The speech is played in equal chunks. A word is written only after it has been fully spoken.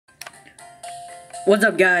What's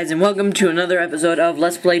up, guys, and welcome to another episode of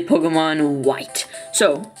Let's Play Pokemon White.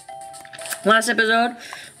 So, last episode,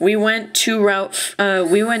 we went to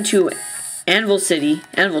Anvil City,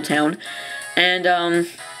 Anvil Town, and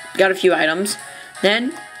got a few items.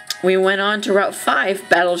 Then we went on to Route 5,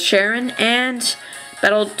 battled Sharon, and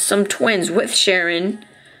battled some twins with Sharon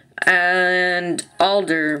and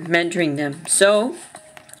Alder mentoring them. So,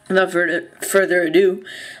 without further ado,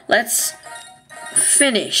 let's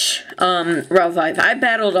finish Route 5. I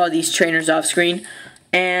battled all these trainers off screen,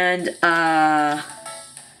 and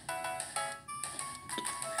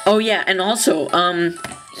oh yeah, and also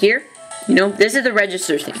here, this is the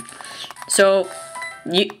register thing. So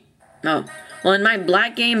well, in my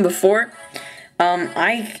black game before,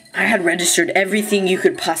 I had registered everything you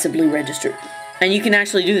could possibly register, and you can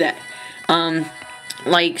actually do that.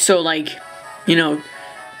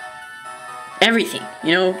 Everything,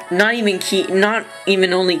 not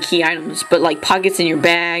even only key items, but like pockets in your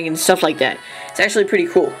bag and stuff like that. It's actually pretty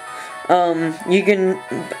cool. It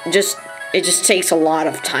just takes a lot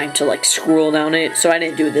of time to like scroll down it, so I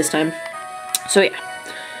didn't do it this time. So yeah,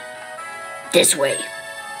 this way.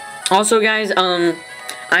 Also, guys,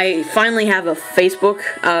 I finally have a Facebook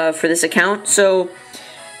for this account, so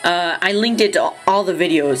I linked it to all the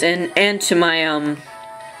videos and to my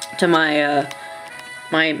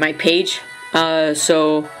page.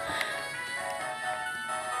 So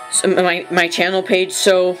my channel page.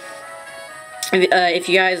 So if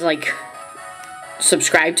you guys like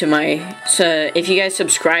subscribe to my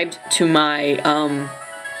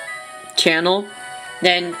channel,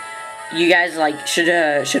 then you guys like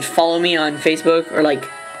should follow me on Facebook, or like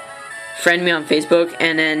friend me on Facebook,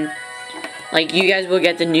 and then like you guys will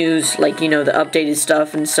get the news, like the updated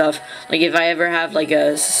stuff and stuff. Like if I ever have like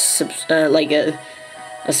a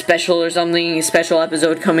special or something, a special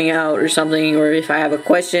episode coming out or something, or if I have a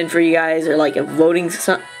question for you guys, or like a voting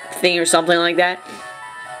thing or something like that,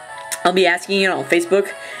 I'll be asking it on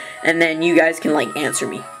Facebook, and then you guys can like answer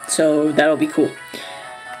me. So that'll be cool.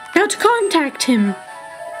 Now to contact him.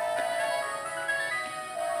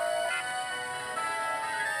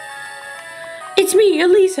 It's me,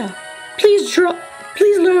 Elisa. Please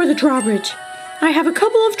lower the drawbridge. I have a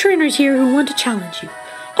couple of trainers here who want to challenge you.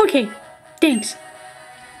 Okay, thanks.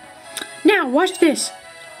 Now, watch this.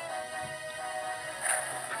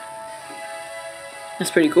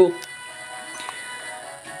 That's pretty cool.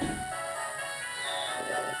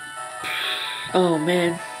 Oh,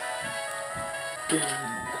 man.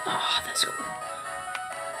 Oh, that's cool.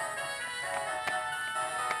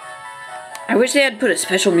 I wish they had put a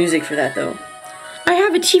special music for that, though. I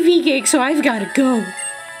have a TV gig, so I've got to go.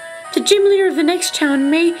 The gym leader of the next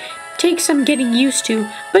town may take some getting used to,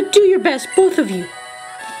 but do your best, both of you.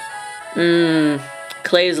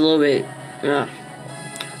 Clay is a little bit...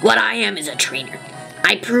 What I am is a trainer.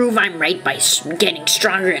 I prove I'm right by getting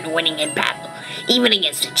stronger and winning in battle, even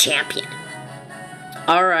against a champion.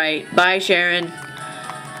 Alright, bye Sharon.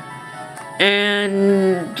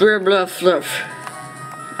 And... Dribbla fluff.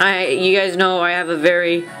 You guys know I have a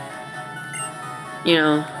very...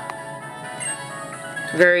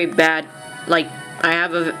 very bad... Like, I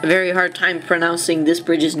have a very hard time pronouncing this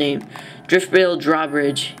bridge's name. Driftveil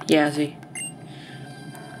Drawbridge. Yeah, see.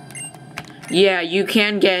 Yeah, you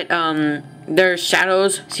can get, there's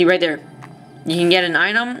shadows. See right there. You can get an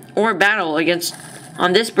item or battle against,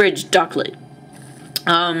 on this bridge, Ducklet.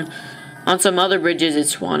 On some other bridges,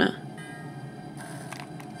 it's Swanna.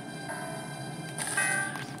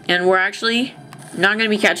 And we're actually not going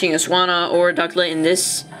to be catching a Swanna or a Ducklet in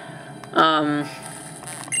this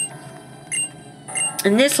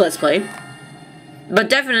Let's Play. But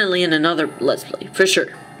definitely in another Let's Play, for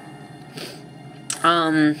sure.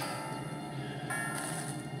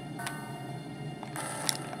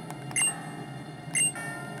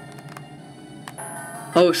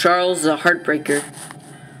 Oh, Charles the Heartbreaker.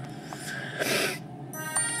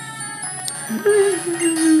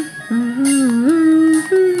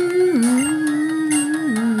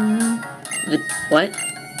 What?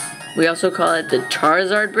 We also call it the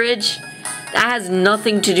Charizard Bridge? That has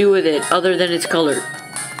nothing to do with it other than its color.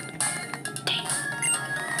 Dang.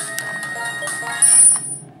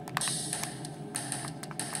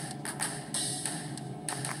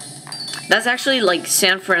 That's actually like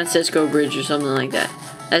San Francisco Bridge or something like that.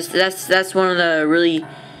 That's one of the really...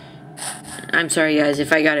 I'm sorry guys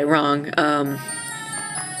if I got it wrong.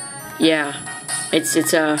 Yeah.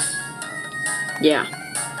 Yeah.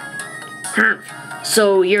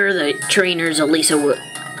 So you're the trainers Elisa was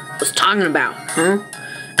talking about, huh?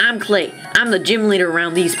 I'm Clay. I'm the gym leader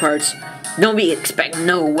around these parts. Don't be expecting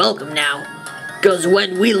no welcome now. Because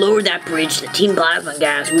when we lowered that bridge, the Team Plasma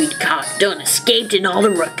guys we'd caught done escaped in all the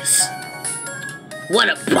ruckus. What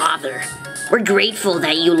a bother. We're grateful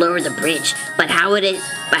that you lowered the bridge, but how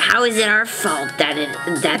is it our fault that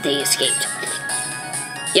they escaped?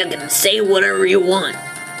 You can say whatever you want,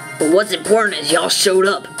 but what's important is y'all showed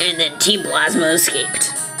up and then Team Plasma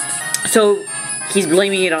escaped. So, he's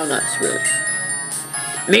blaming it on us, really.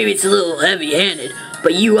 Maybe it's a little heavy-handed,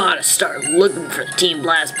 but you ought to start looking for the Team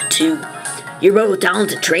Plasma too. You're both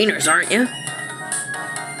talented trainers, aren't you?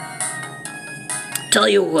 Tell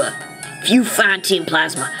you what, if you find Team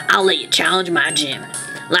Plasma, I'll let you challenge my gym.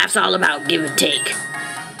 Life's all about give and take.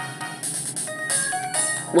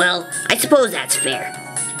 Well, I suppose that's fair.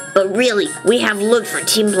 But really, we have looked for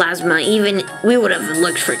Team Plasma we would have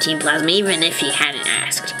looked for Team Plasma even if he hadn't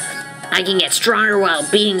asked. I can get stronger while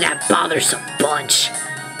beating that bothersome bunch.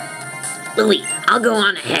 Lily, I'll go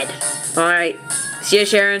on ahead. Alright, see ya,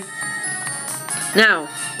 Sharon. Now,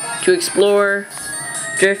 to explore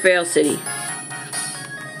Driftveil City.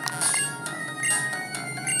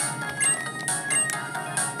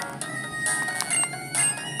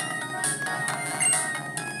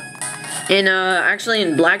 Actually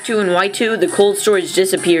in Black 2 and White 2, the cold storage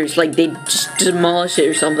disappears, like they just demolish it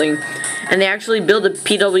or something. And they actually build a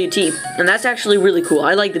PWT, and that's actually really cool.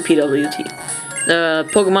 I like the PWT. The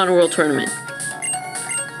Pokemon World Tournament.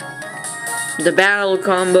 The battle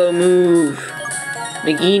combo move.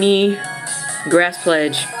 Nagini, Grass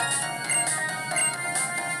Pledge.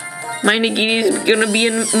 My Nagini's gonna be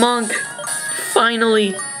a monk.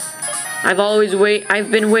 Finally.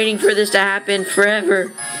 I've been waiting for this to happen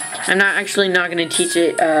forever. I'm not gonna teach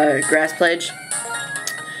it Grass Pledge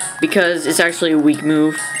because it's actually a weak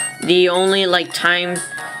move. The only like time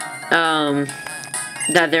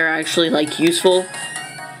that they're actually like useful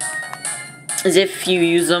is if you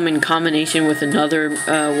use them in combination with another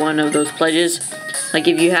one of those pledges. Like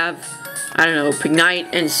if you have, I don't know, Pignite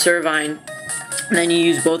and Servine, and then you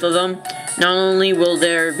use both of them, not only will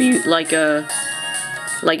there be like a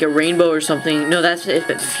rainbow or something. No, that's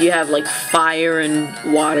if you have like fire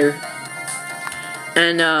and water.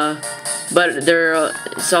 And but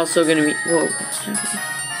it's also gonna be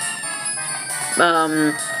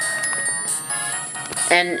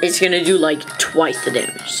and it's gonna do like twice the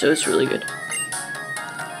damage, so it's really good.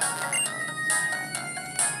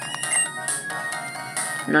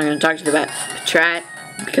 I'm not gonna talk to the Patrat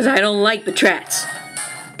because I don't like Patrats.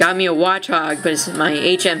 Got me a Watchog, but it's my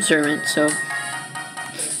HM servant, so.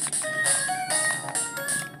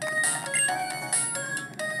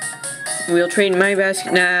 We'll trade my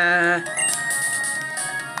basket. Nah.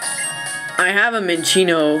 I have a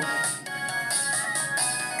Minchino.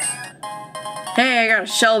 Hey, I got a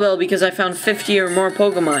Shell Bell because I found 50 or more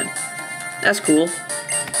Pokemon. That's cool.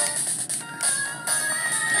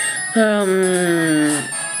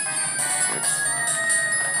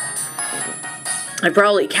 I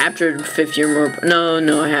probably captured 50 or more.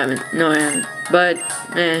 No, I haven't. No, I haven't. But,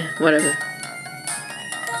 whatever.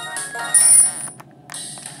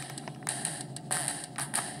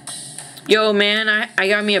 Yo, man, I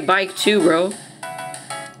got me a bike too, bro.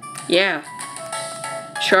 Yeah.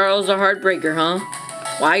 Charles the Heartbreaker, huh?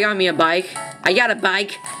 Well, I got me a bike. I got a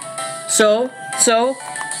bike. So?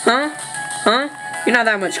 Huh? You're not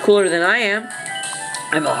that much cooler than I am.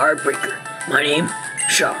 I'm a Heartbreaker. My name,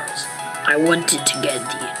 Charles. I wanted to get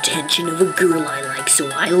the attention of a girl I like, so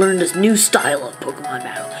I learned this new style of Pokemon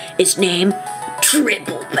battle. Its name,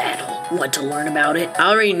 Triple Battle. Want to learn about it?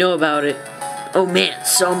 I already know about it. Oh man,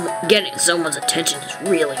 getting someone's attention is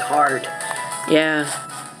really hard. Yeah.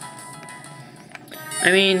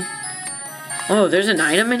 I mean, oh, there's an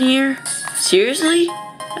item in here? Seriously?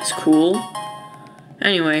 That's cool.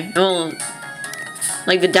 Anyway, well,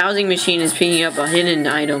 like the dowsing machine is picking up a hidden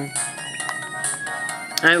item.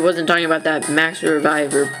 I wasn't talking about that Max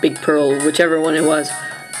Revive or Big Pearl, whichever one it was.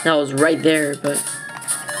 That was right there, but.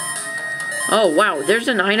 Oh, wow, there's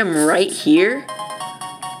an item right here?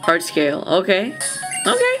 Heart scale. Okay.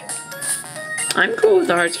 I'm cool with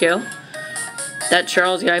the heart scale. That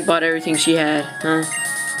Charles guy bought everything she had, huh?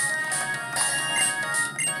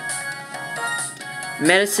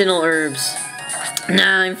 Medicinal herbs.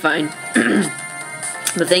 Nah, I'm fine.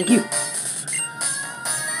 But thank you.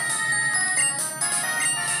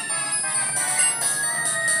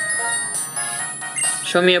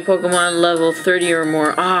 Show me a Pokemon level 30 or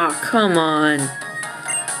more. Ah, come on.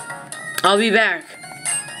 I'll be back.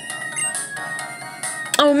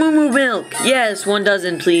 Oh, Moo Moo Milk! Yes, 1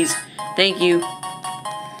 dozen, please. Thank you.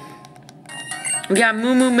 We got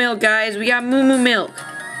Moo Moo Milk, guys. We got Moo Moo Milk.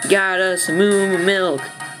 Got us Moo Moo Milk.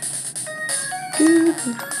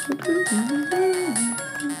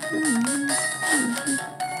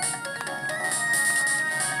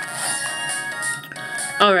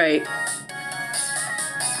 Alright.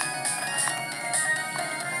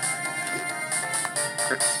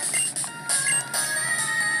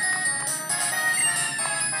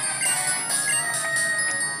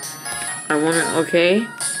 I wanna, okay.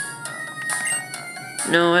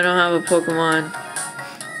 No, I don't have a Pokemon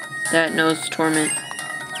that knows Torment.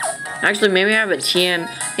 Actually, maybe I have a TM. I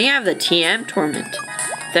think I have the TM Torment.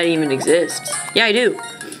 If that even exists. Yeah, I do.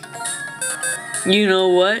 You know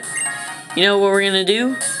what? You know what we're gonna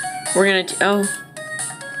do? We're gonna, oh.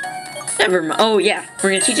 Never mind. Oh, yeah.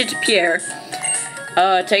 We're gonna teach it to Pierre.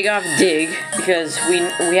 Take off Dig, because we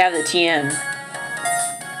have the TM.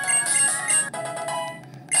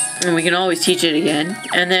 And we can always teach it again.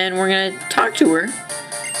 And then we're gonna talk to her.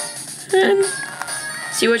 And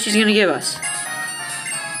see what she's gonna give us.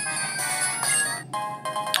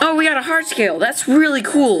 Oh, we got a heart scale. That's really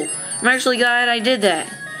cool. I'm actually glad I did that.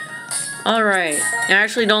 Alright. I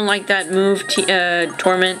actually don't like that move,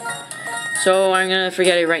 Torment. So I'm gonna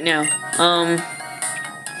forget it right now.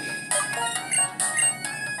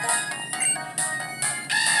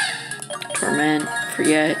 Torment,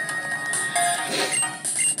 forget.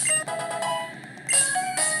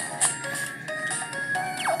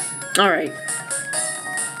 Alright.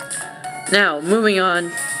 Now, moving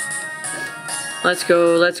on. Let's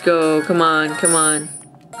go. Come on.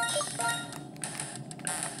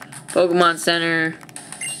 Pokemon Center.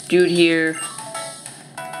 Dude here.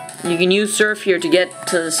 You can use Surf here to get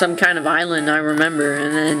to some kind of island, I remember.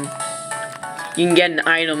 And then you can get an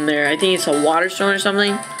item there. I think it's a water stone or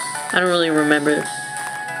something. I don't really remember.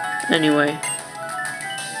 Anyway.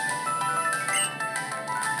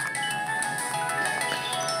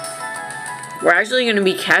 We're actually going to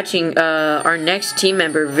be catching our next team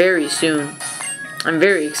member very soon. I'm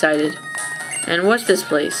very excited. And what's this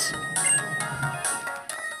place?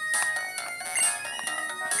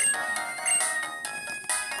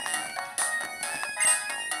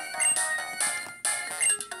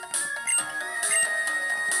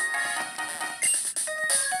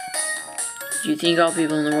 Do you think all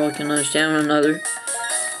people in the world can understand one another?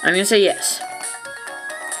 I'm gonna say yes.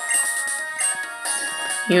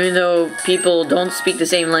 Even though people don't speak the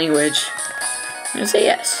same language, I'm gonna say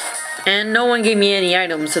yes. And no one gave me any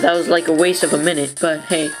items, so that was like a waste of a minute, but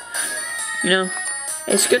hey, you know,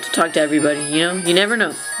 it's good to talk to everybody, you know? You never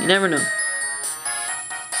know.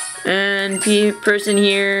 And person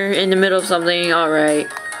here in the middle of something, alright.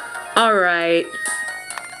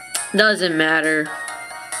 Doesn't matter.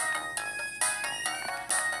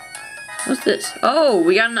 What's this? Oh,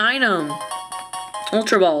 we got an item.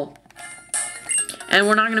 Ultra Ball. And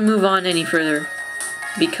we're not going to move on any further.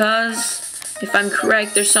 Because, if I'm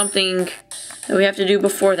correct, there's something that we have to do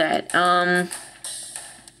before that.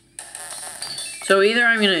 So either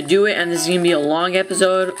I'm going to do it and this is going to be a long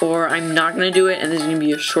episode, or I'm not going to do it and this is going to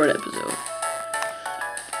be a short episode.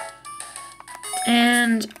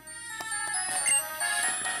 And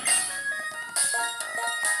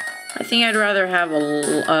I think I'd rather have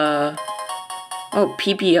a, oh,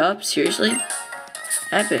 PP up? Seriously?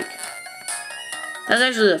 Epic. That's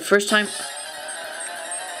actually the first time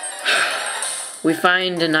we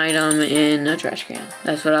find an item in a trash can.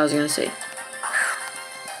 That's what I was gonna say.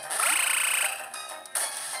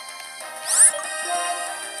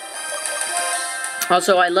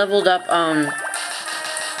 Also, I leveled up,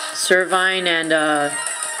 Servine and,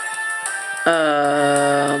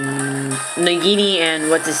 Nagini and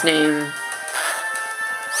what's his name?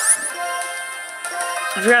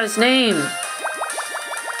 I forgot his name.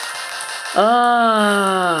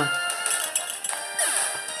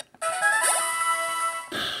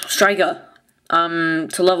 Striker.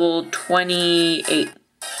 To level 28.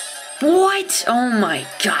 What? Oh my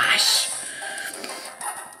gosh.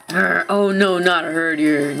 Oh no, not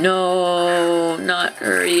Herdier. No, not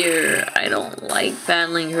Herdier. I don't like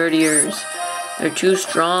battling Herdiers. They're too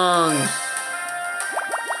strong.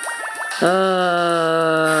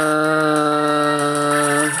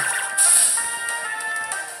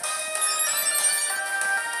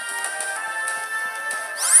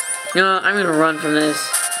 You know, I'm gonna run from this.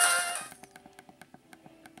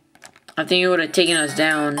 I think it would have taken us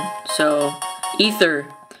down. So, Ether.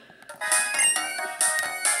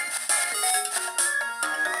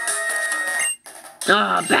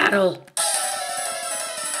 Ah, battle.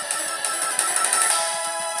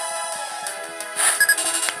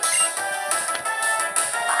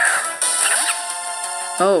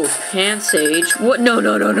 Oh, Pansage. What? No.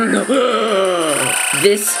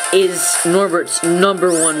 This is Norbert's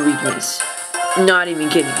 #1 weakness. Not even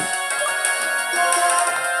kidding.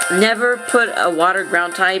 Never put a water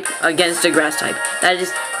ground type against a grass type. That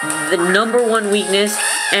is the #1 weakness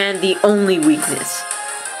and the only weakness.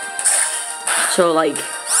 So, like,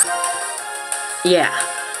 yeah.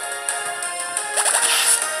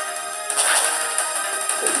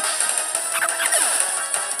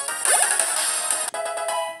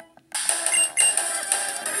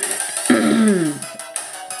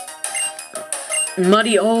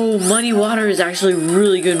 Muddy water is actually a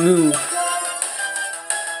really good move.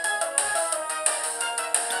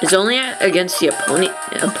 It's only against the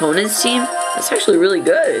opponent's team? That's actually really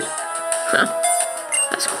good. Huh.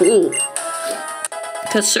 That's cool.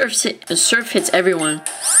 Because Surf hits everyone.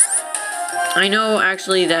 I know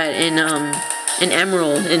actually that in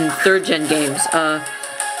Emerald, in 3rd gen games,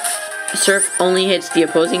 Surf only hits the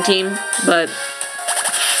opposing team, but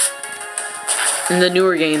in the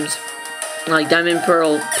newer games, like Diamond,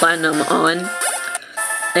 Pearl, Platinum, on,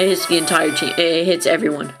 it hits the entire team. It hits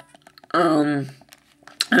everyone.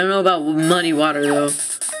 I don't know about Muddy Water though.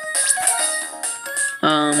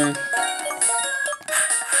 And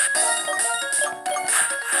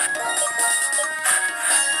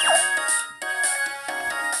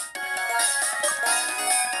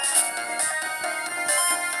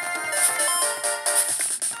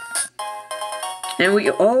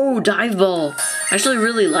Dive Ball. I actually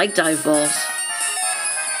really like dive balls.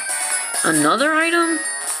 Another item?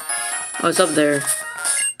 Oh, it's up there.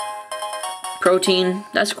 Protein.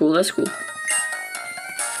 That's cool, that's cool.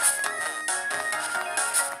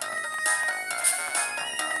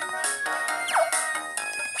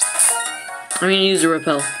 I'm gonna use a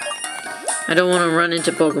repel. I don't want to run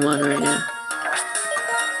into Pokemon right now.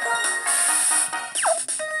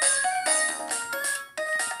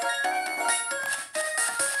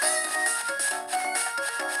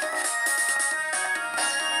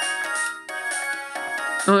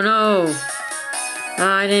 Oh no!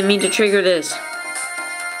 I didn't mean to trigger this.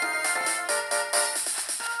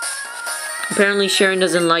 Apparently Sharon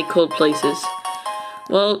doesn't like cold places.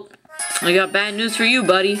 Well, I got bad news for you,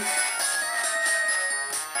 buddy.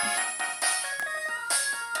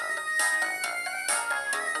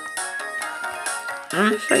 I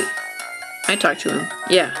don't know if I talked to him.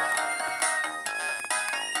 Yeah.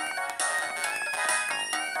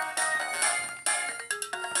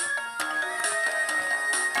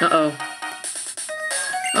 Uh-oh.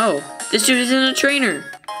 Oh, this dude isn't a trainer.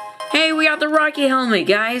 Hey, we got the Rocky helmet,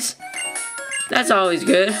 guys. That's always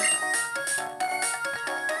good.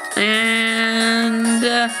 And,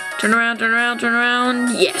 turn around, turn around, turn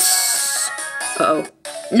around. Yes. Uh-oh.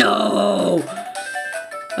 No.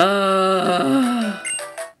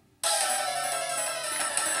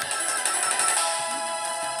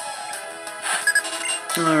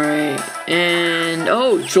 Alright. And,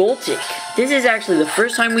 oh, Joltik. This is actually the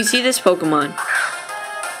first time we see this Pokemon.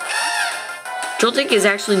 Joltik is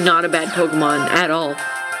actually not a bad Pokemon at all.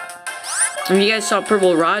 If you guys saw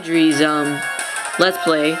Purple Rodri's Let's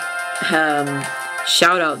Play,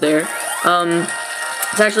 shout out there.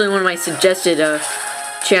 It's actually one of my suggested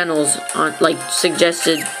channels on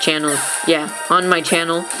on my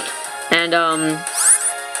channel, and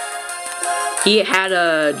he had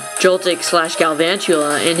a Joltik /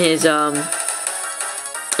 Galvantula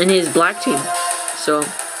in his black team, so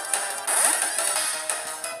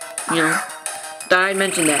you know, thought I'd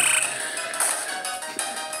mention that.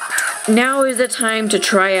 Now is the time to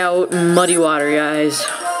try out Muddy Water, guys.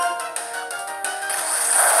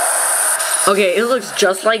 Okay, it looks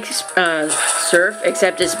just like Surf,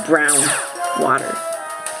 except it's brown water.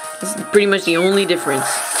 This is pretty much the only difference.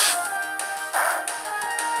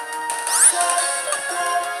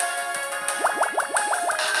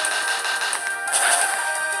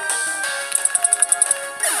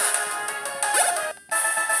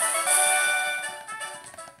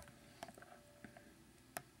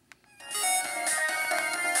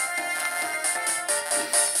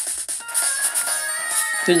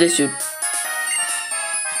 Who's this dude?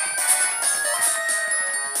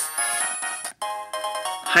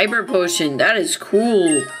 Hyper Potion, that is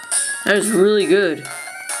cool. That is really good.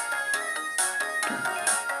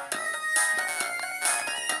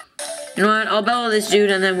 You know what? I'll battle this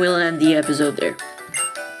dude and then we'll end the episode there.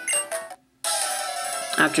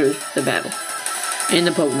 After the battle. In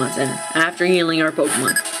the Pokemon Center. After healing our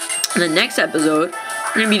Pokemon. In the next episode,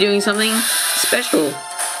 we're going to be doing something special.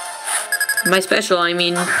 By special, I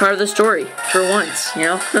mean part of the story. For once, you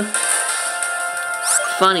know?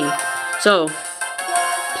 Funny. So,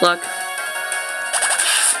 pluck.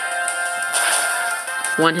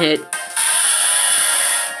 One hit.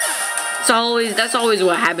 That's always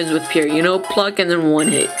what happens with Pure, you know? Pluck and then one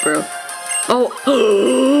hit, bro. Oh!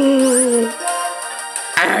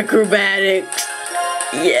 Acrobatics.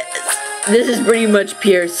 Yes. This is pretty much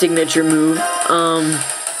Pierre's signature move.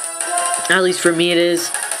 At least for me it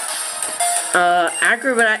is.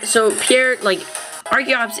 So Pierre, like,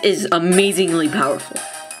 Archeops is amazingly powerful.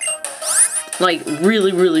 Like,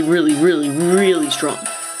 really, really, really, really, really strong.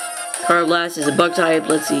 Carablast is a bug type.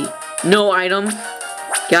 Let's see. No item.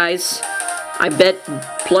 Guys, I bet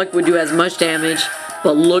Pluck would do as much damage,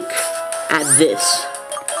 but look at this.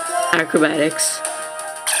 Acrobatics.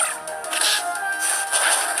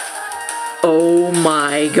 Oh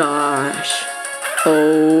my gosh.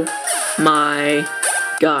 Oh my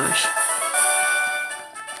gosh.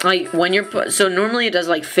 Like, when you're so normally it does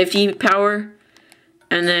like 50 power,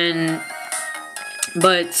 and then,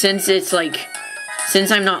 but since it's like, since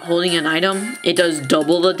I'm not holding an item, it does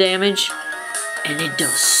double the damage, and it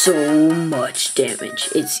does so much damage.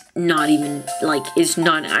 It's not even, like, it's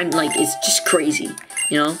not, I'm like, it's just crazy,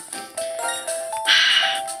 you know?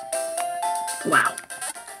 Wow.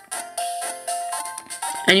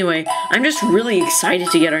 Anyway, I'm just really excited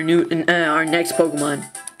to get our next Pokemon.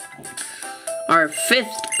 Our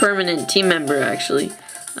 5th permanent team member, actually.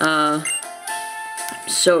 I'm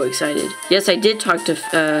so excited. Yes, I did talk to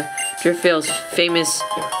Driftveil's famous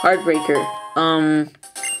Heartbreaker.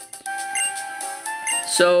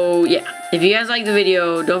 So, yeah. If you guys like the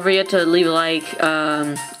video, don't forget to leave a like.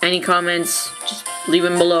 Any comments, just leave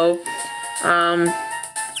them below.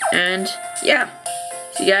 And, yeah.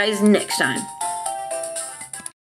 See you guys next time.